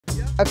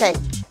Okay,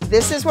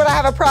 this is what I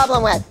have a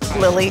problem with.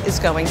 Lily is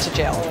going to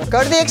jail.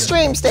 Go to the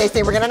extreme,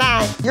 Stacy. We're gonna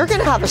die. You're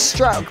gonna have a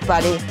stroke,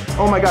 buddy.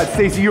 Oh my God,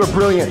 Stacy, you are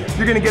brilliant.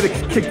 You're gonna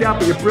get kicked out,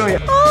 but you're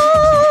brilliant.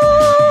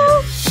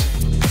 Oh.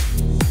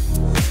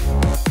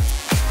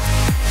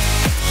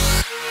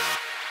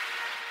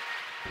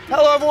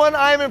 Hello everyone,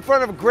 I am in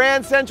front of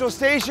Grand Central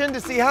Station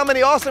to see how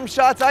many awesome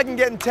shots I can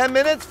get in 10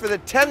 minutes for the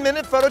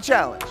 10-minute photo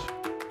challenge.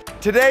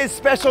 Today's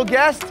special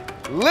guest,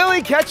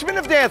 Lilly Ketchman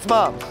of Dance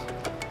Moms.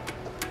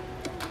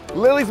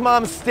 Lily's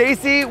mom,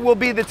 Stacy, will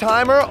be the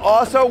timer.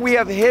 Also, we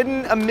have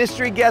hidden a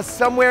mystery guest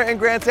somewhere in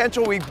Grand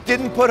Central. We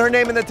didn't put her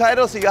name in the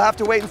title, so you'll have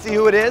to wait and see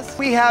who it is.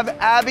 We have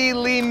Abby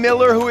Lee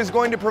Miller, who is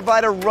going to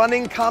provide a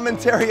running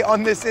commentary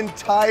on this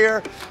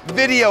entire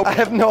video. I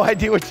have no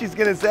idea what she's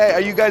gonna say. Are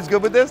you guys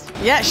good with this?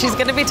 Yeah, she's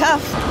gonna be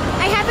tough.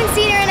 I haven't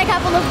seen her in a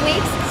couple of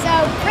weeks,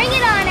 so bring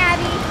it on,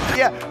 Abby.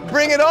 Yeah,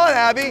 bring it on,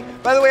 Abby.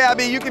 By the way,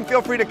 Abby, you can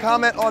feel free to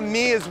comment on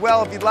me as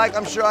well if you'd like.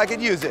 I'm sure I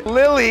could use it.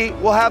 Lilly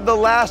will have the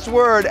last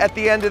word at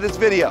the end of this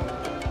video.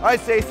 All right,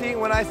 Stacy,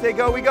 when I say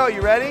go, we go.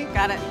 You ready?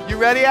 Got it. You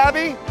ready,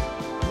 Abby?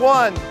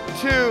 1,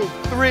 2,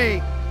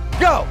 3,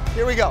 go.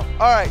 Here we go.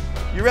 All right,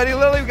 you ready,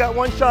 Lilly? We got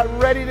one shot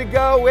ready to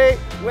go. Wait,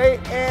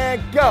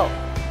 and go.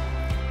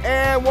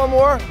 And one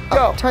more,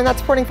 go. Oh, turn that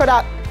supporting foot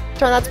out.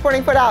 Turn that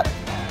supporting foot out.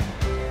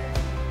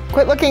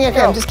 Quit looking at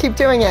him, just keep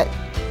doing it.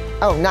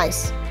 Oh,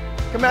 nice.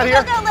 Come out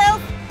here. Go, Lil.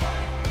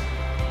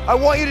 I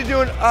want you to do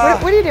an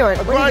what are you doing?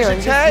 What are you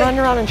doing? Just jeté. running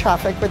around in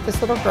traffic with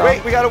this little girl.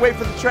 Wait, we gotta wait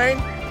for the train.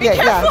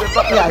 Yes.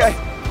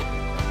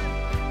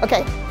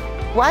 Okay.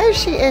 Why is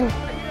she in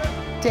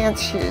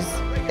dance shoes?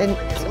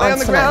 Lay on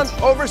the ground,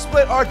 over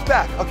split arch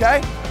back,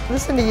 okay?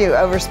 Listen to you,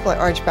 over split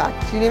arch back.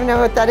 Do you even know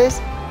what that is?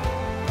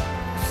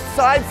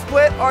 Side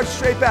split, arch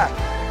straight back.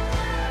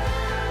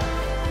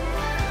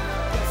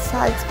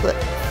 Side split,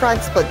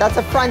 front split. That's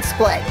a front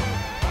split.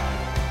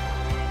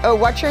 Oh,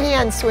 watch your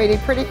hands, sweetie.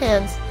 Pretty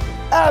hands.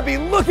 Abby,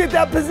 look at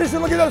that position.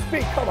 Look at those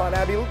feet. Come on,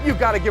 Abby. You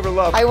gotta give her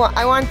love. I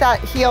want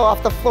that heel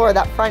off the floor,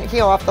 that front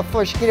heel off the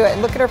floor. She can do it.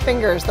 And look at her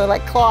fingers. They're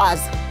like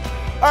claws.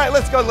 All right,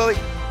 let's go, Lilly.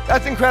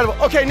 That's incredible.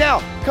 Okay, now,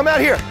 come out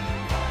here.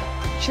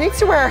 She needs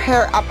to wear her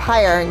hair up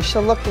higher and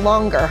she'll look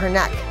longer, her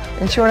neck.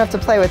 And she won't have to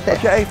play with it.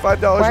 Okay,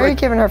 $5. Why are you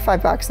giving her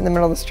 $5 in the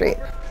middle of the street?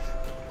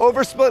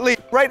 Over split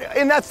lead. Right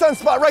in that sun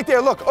spot right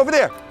there. Look, over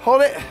there.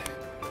 Hold it.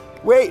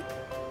 Wait.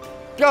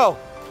 Go.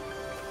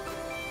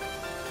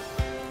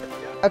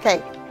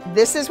 Okay,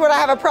 this is what I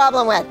have a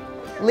problem with.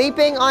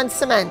 Leaping on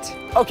cement.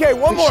 Okay,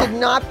 one more. You should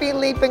not be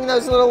leaping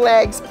those little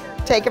legs.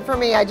 Take it from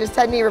me, I just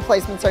had knee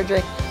replacement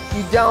surgery.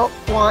 You don't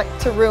want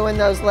to ruin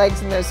those legs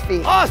and those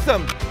feet.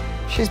 Awesome.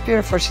 She's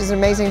beautiful, she's an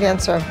amazing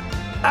dancer.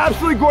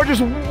 Absolutely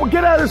gorgeous.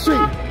 Get out of the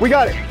street. We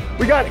got it.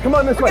 We got it. Come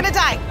on this way. We're gonna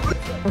die.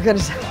 We're gonna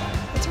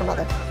die. That's her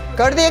mother.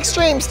 Go to the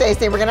extreme,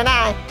 Stacy, we're gonna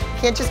die.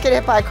 Can't just get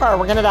hit by a car,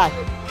 we're gonna die.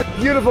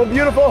 Beautiful,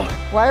 beautiful.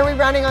 Why are we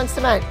running on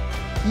cement?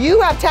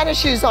 You have tennis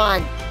shoes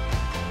on,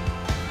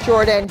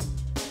 Jordan.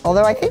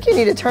 Although I think you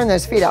need to turn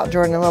those feet out,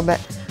 Jordan, a little bit.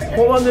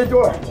 Hold on to the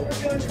door.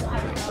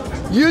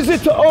 Use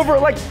it to over,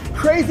 like,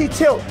 crazy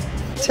tilt.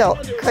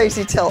 Tilt,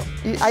 crazy tilt.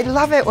 I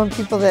love it when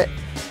people that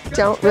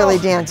don't really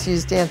dance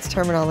use dance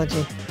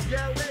terminology.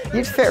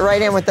 You'd fit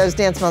right in with those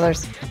dance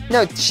mothers.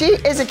 No, she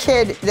is a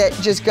kid that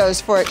just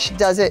goes for it. She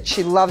does it.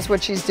 She loves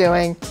what she's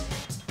doing.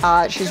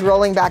 She's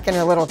rolling back in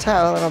her little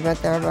toe a little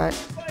bit there, but.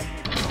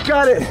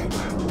 Got it.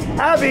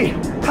 Abby,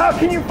 how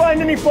can you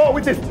find any fault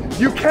with this?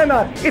 You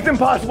cannot. It's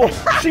impossible.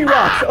 She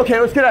rocks. Okay,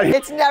 let's get out of here.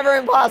 It's never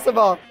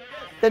impossible.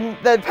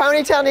 The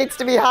ponytail needs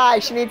to be high.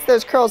 She needs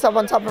those curls up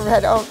on top of her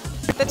head. Oh.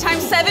 The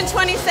time's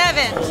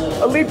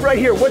 7:27. A leap right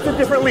here. What's a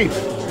different leap?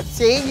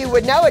 See, you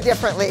would know a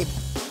different leap.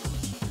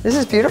 This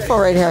is beautiful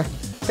right here.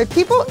 But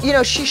people, you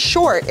know, she's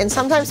short and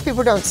sometimes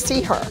people don't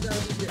see her.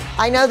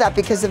 I know that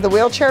because of the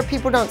wheelchair,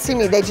 people don't see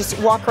me. They just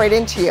walk right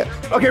into you.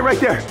 Okay, right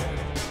there.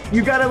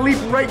 You gotta leap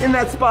right in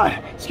that spot.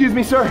 Excuse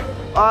me, sir.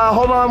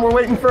 Hold on, we're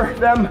waiting for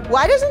them.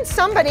 Why doesn't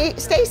somebody,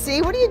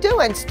 Stacy, what are you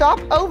doing? Stop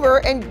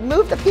over and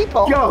move the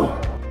people. Go.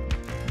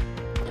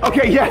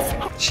 Okay, yes.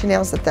 She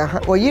nails it there.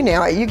 Well, you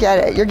nail it, you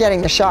get it. You're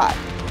getting the shot.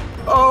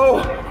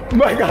 Oh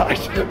my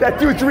gosh, that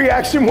dude's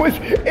reaction was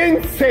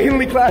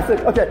insanely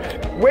classic. Okay,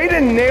 way to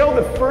nail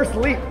the first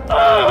leap.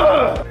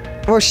 Ugh.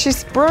 Well,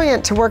 she's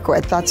brilliant to work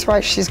with. That's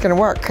why she's gonna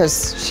work,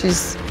 because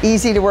she's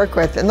easy to work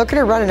with. And look at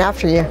her running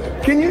after you.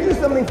 Can you do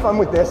something fun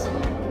with this?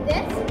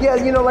 This? Yeah,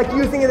 you know, like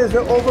using it as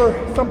an over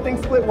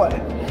something split, what?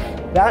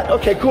 That?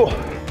 Okay, cool.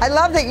 I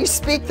love that you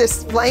speak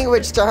this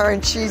language to her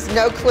and she's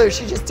no clue.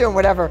 She's just doing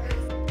whatever.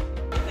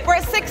 We're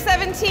at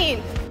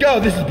 6:17. Go,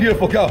 this is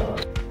beautiful, go.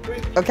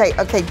 Okay,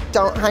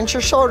 don't hunch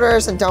your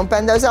shoulders and don't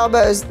bend those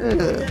elbows.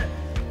 Ugh.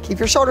 Keep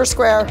your shoulders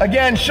square.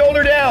 Again,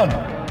 shoulder down.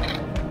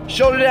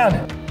 Shoulder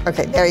down.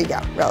 Okay, there you go,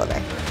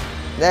 releve.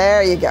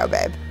 There you go,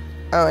 babe.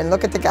 Oh, and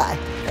look at the guy.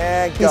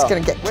 And He's go.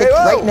 gonna get kicked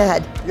right in the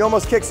head. You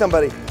almost kicked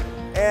somebody.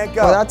 And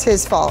go. Well, that's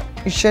his fault.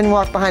 You shouldn't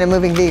walk behind a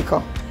moving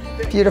vehicle.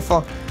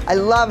 Beautiful. I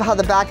love how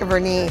the back of her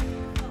knee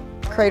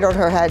cradled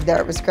her head there.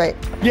 It was great.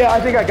 Yeah,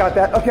 I think I got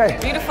that. Okay.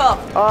 Beautiful.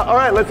 All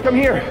right, let's come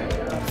here.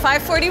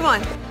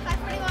 5:41.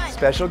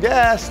 special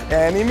guest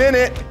any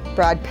minute.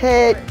 Brad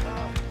Pitt,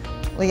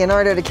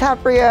 Leonardo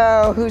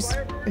DiCaprio.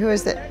 Who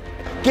is it?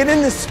 Get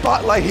in the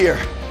spotlight here.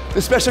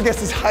 The special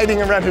guest is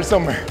hiding around here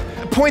somewhere.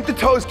 Point the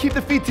toes, keep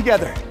the feet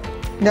together.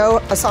 No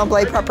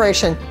assemble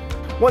preparation.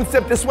 One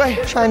step this way.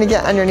 Trying to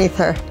get underneath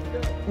her,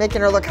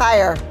 making her look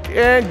higher.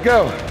 And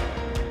go.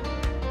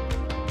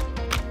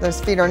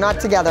 Those feet are not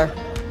together.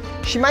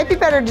 She might be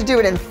better to do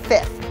it in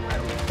fifth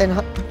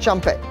and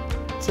jump it.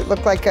 Does it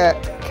look like a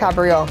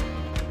cabriole?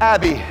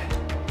 Abby,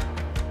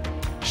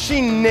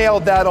 she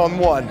nailed that on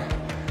one.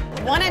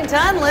 One and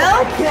done, Lil.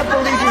 I can't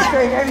believe you're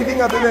saying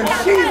anything other than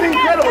she's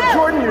incredible.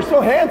 Jordan, you're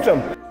so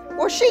handsome.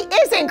 Well, she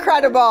is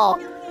incredible.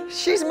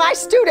 She's my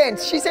student.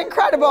 She's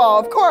incredible,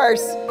 of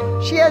course.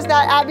 She has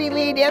that Abby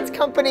Lee Dance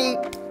Company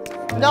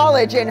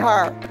knowledge in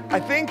her. I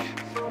think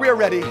we are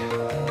ready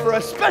for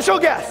a special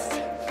guest.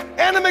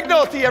 Anna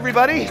McNulty,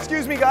 everybody.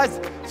 Excuse me, guys.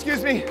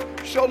 Excuse me.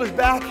 Shoulders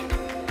back.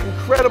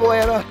 Incredible,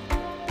 Anna.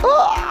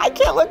 Oh, I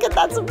can't look at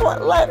that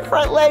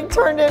front leg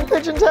turned in,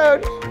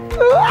 pigeon-toed.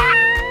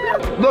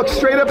 Look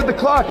straight up at the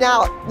clock.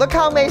 Now, look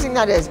how amazing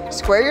that is.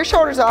 Square your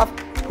shoulders off,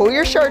 pull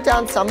your shirt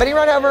down, somebody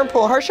run over and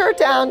pull her shirt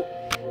down,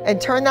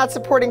 and turn that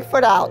supporting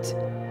foot out.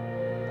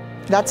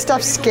 That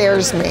stuff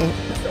scares me.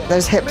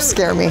 Those hips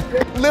scare me.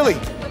 Lily,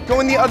 go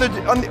in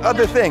on the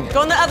other thing.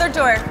 Go in the other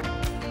door.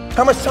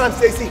 How much time,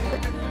 Stacy?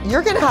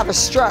 You're gonna have a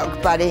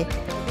stroke, buddy.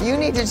 You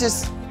need to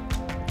just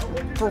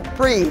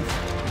breathe.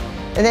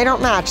 And they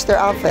don't match their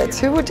outfits.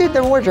 Who did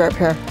the wardrobe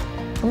here?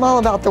 I'm all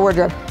about the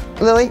wardrobe.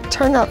 Lily,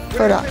 turn that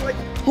foot up.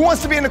 Who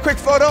wants to be in a quick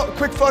photo?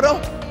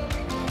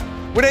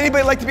 Would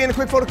anybody like to be in a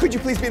quick photo? Could you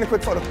please be in a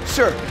quick photo?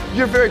 Sure,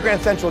 you're very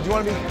Grand Central. Do you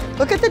want to be?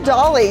 Look at the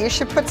dolly. You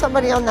should put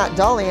somebody on that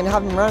dolly and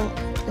have them run.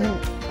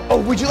 Oh,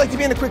 would you like to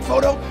be in a quick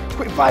photo?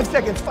 Quick, 5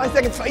 seconds, 5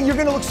 seconds. You're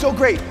gonna look so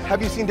great.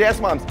 Have you seen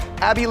Dance Moms?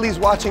 Abby Lee's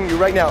watching you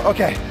right now.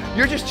 Okay,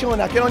 you're just chilling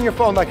out. Get on your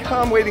phone like,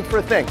 I'm waiting for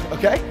a thing,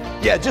 okay?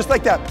 Yeah, just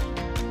like that.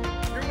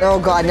 Oh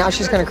God, now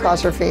she's gonna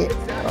cross her feet.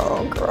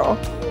 Oh, girl.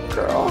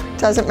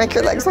 Doesn't make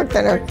your legs look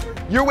thinner.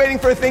 You're waiting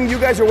for a thing, you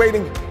guys are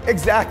waiting.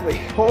 Exactly.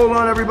 Hold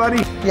on,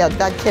 everybody. Yeah,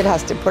 that kid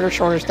has to put her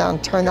shoulders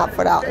down, turn that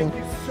foot out, and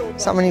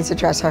someone needs to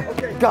dress her.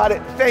 Got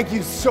it, thank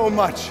you so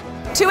much.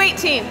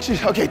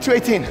 218. Okay,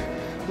 218,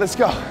 let's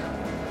go.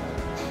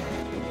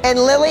 And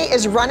Lily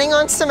is running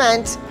on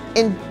cement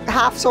in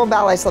half-sole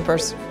ballet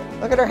slippers.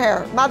 Look at her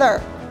hair.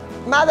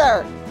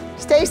 Mother,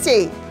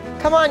 Stacy,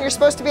 come on, you're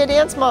supposed to be a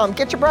dance mom.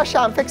 Get your brush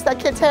out and fix that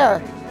kid's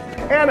hair.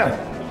 Anna,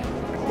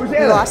 where's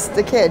Anna? You lost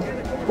the kid.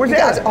 Where's you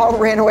Anna? guys all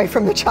ran away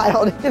from the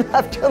child and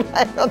left her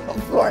lying on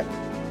the floor.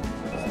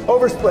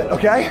 Over split,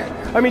 okay?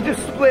 I mean,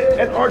 just split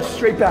and arch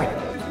straight back.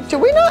 Do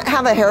we not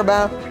have a hair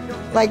bow?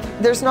 Like,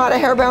 there's not a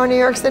hair bow in New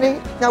York City?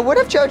 Now, what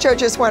if JoJo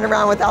just went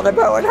around without a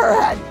bow in her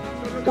head?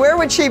 Where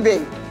would she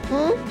be?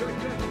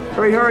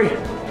 Hurry.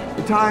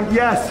 The time,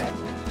 yes.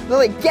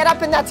 Lily, get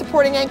up in that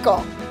supporting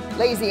ankle.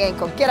 Lazy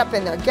ankle, get up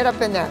in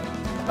there.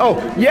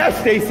 Oh, yes,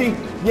 Stacy.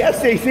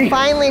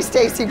 Finally,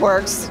 Stacy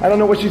works. I don't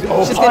know what she's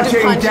gonna do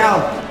punching punch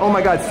down. Oh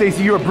my God,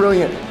 Stacy, you are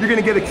brilliant. You're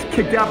gonna get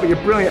kicked out, but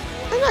you're brilliant.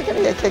 I'm not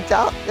gonna get kicked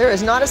out. There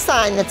is not a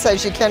sign that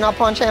says you cannot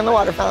punch in the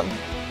water fountain.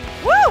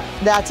 Woo!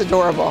 That's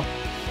adorable.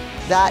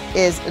 That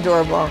is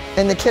adorable.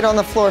 And the kid on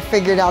the floor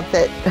figured out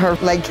that her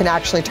leg can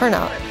actually turn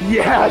out.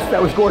 Yes,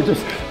 that was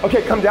gorgeous.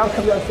 Okay, come down,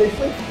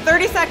 Stacy.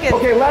 30 seconds.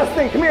 Okay, last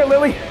thing, come here,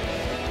 Lily.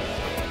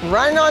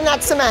 Run on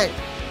that cement.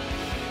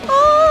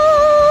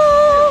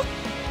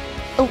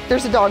 Oh,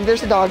 there's a dog.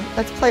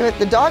 Let's play with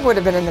the dog. Would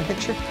have been in the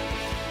picture.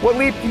 What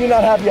leap do you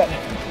not have yet?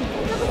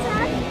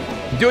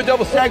 Do a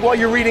double stag while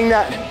you're reading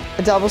that.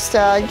 A double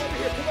stag,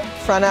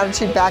 front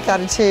attitude, back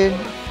attitude,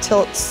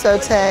 tilt,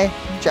 saute,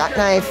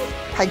 jackknife,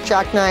 pike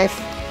jackknife.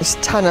 There's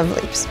a ton of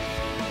leaps.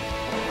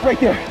 Right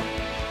there.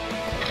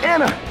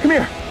 Anna, come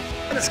here.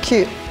 It's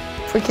cute.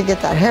 If we could get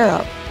that hair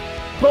up.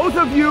 Both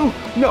of you,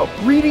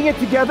 reading it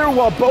together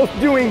while both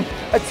doing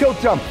a tilt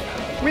jump.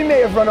 We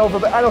may have run over,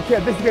 but I don't care.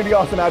 This is gonna be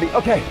awesome, Abby.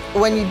 Okay.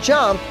 When you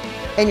jump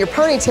and your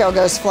ponytail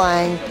goes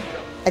flying,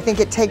 I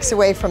think it takes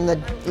away from the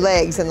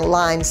legs and the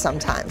lines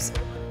sometimes.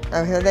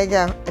 Oh, here they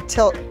go. A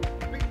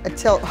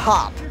tilt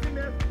hop,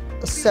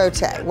 a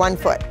saute, 1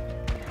 foot.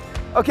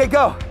 Okay,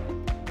 go.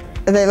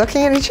 Are they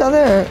looking at each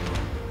other? Or?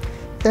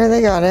 There,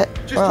 they got it.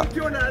 Just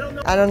keep doing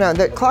that, I don't know.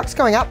 The clock's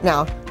going up now.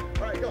 All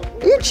right, go.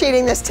 You're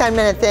cheating this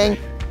 10-minute thing.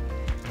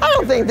 I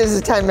don't think this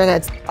is 10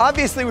 minutes.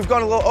 Obviously, we've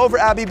gone a little over,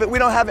 Abby, but we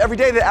don't have every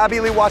day that Abby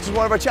Lee watches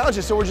one of our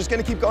challenges, so we're just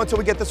gonna keep going until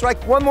we get this right.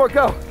 One more,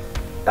 go.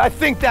 I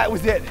think that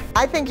was it.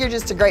 I think you're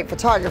just a great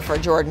photographer,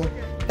 Jordan.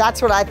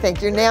 That's what I think.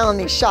 You're nailing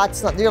these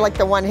shots. You're like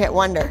the one-hit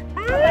wonder.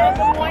 Hello,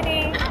 good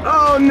morning.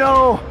 Oh,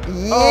 no.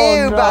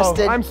 You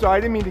busted. I'm sorry,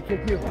 I didn't mean to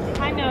kick you.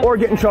 I know. Or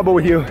get in trouble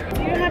with you.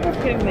 Do you have a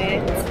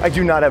permit? I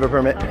do not have a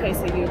permit. Okay,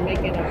 so you're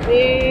making a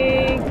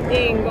big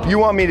thing. You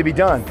want me to be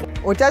done?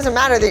 Well, it doesn't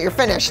matter that you're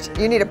finished.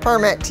 You need a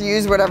permit to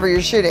use whatever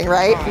you're shooting,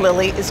 right?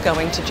 Lily is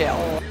going to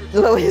jail.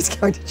 Lily is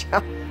going to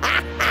jail.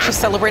 She's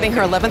celebrating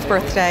her 11th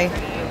birthday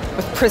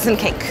with prison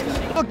cake.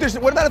 Look,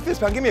 what about a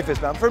fist pound? Give me a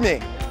fist pound for me.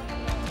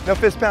 No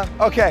fist pound?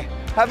 Okay.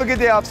 Have a good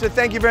day, officer.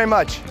 Thank you very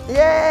much.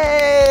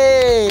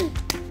 Yay!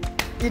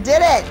 You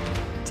did it.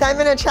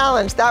 10-minute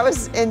challenge. That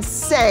was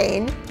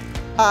insane.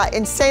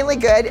 Insanely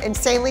good,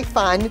 insanely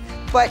fun,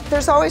 but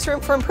there's always room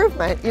for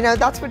improvement. You know,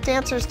 that's what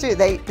dancers do.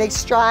 They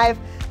strive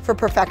for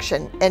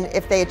perfection, and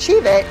if they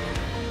achieve it,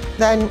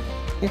 then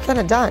you're kind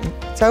of done.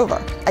 It's over.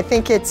 I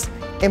think it's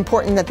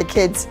important that the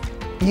kids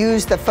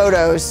use the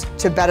photos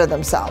to better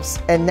themselves,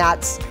 and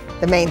that's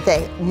the main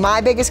thing.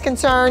 My biggest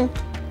concern,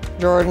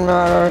 Jordan,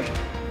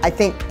 I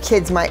think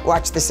kids might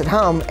watch this at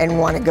home and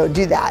want to go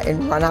do that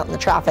and run out in the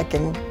traffic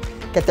and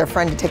get their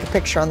friend to take a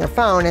picture on their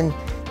phone, and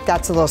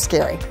that's a little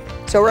scary.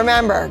 So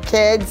remember,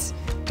 kids,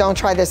 don't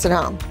try this at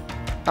home,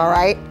 all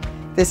right?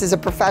 This is a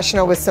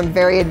professional with some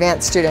very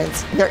advanced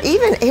students. They're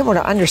even able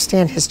to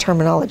understand his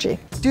terminology.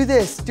 Do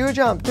this, do a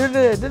jump, and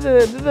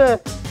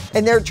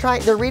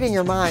they're reading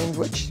your mind,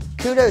 which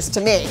kudos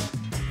to me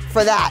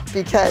for that,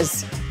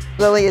 because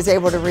Lily is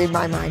able to read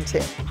my mind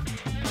too.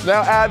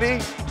 Now,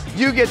 Abby,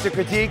 you get to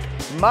critique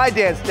my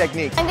dance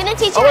technique. I'm gonna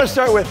teach I you. want to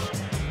start with,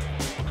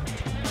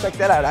 check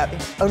that out, Abby.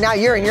 Oh, now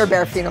you're in your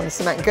bare feet on the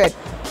cement, good.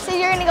 So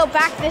you're gonna go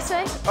back this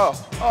way, Oh,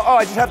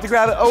 I just have to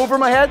grab it over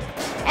my head?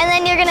 and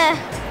then you're gonna.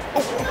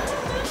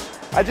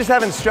 I just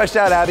haven't stretched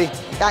out, Abby.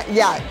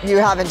 Yeah, you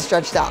haven't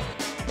stretched out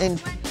in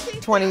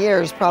 20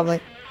 years, probably.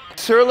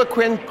 Sur le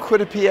coin coup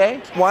de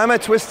pied? Why am I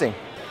twisting?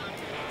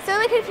 So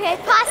we could play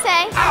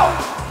passe.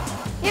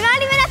 Ow! You're not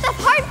even at the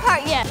hard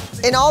part yet.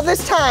 In all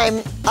this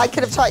time, I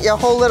could have taught you a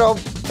whole little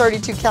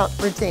 32 count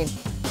routine.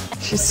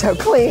 She's so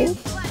clean.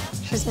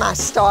 She's my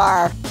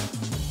star.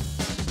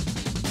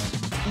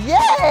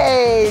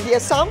 Yay! The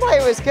ensemble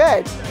was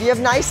good. You have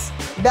nice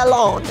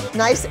ballon,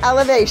 nice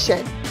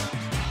elevation.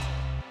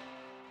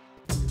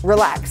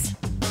 Relax.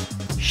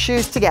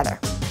 Shoes together.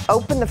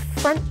 Open the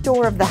front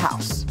door of the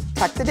house.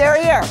 Tuck the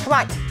derriere.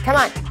 Come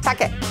on,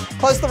 tuck it.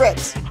 Close the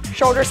ribs.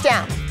 Shoulders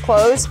down.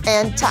 Close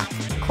and tuck.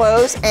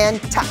 Close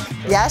and tuck.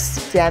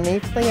 Yes,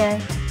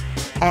 demi-plie.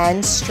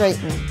 And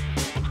straighten.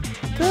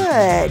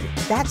 Good.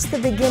 That's the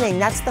beginning.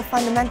 That's the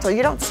fundamental.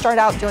 You don't start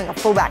out doing a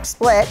full back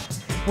split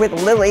with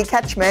Lily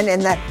Ketchman in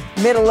the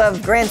middle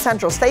of Grand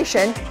Central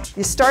Station.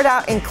 You start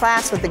out in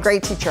class with a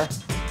great teacher,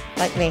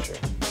 like me.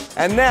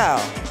 And now,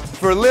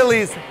 for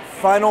Lily's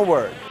final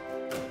word.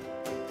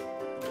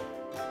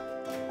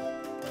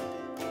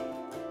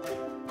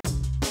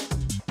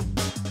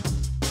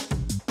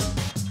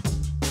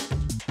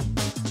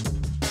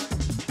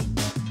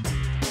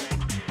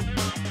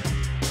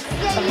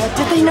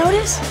 Did they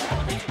notice?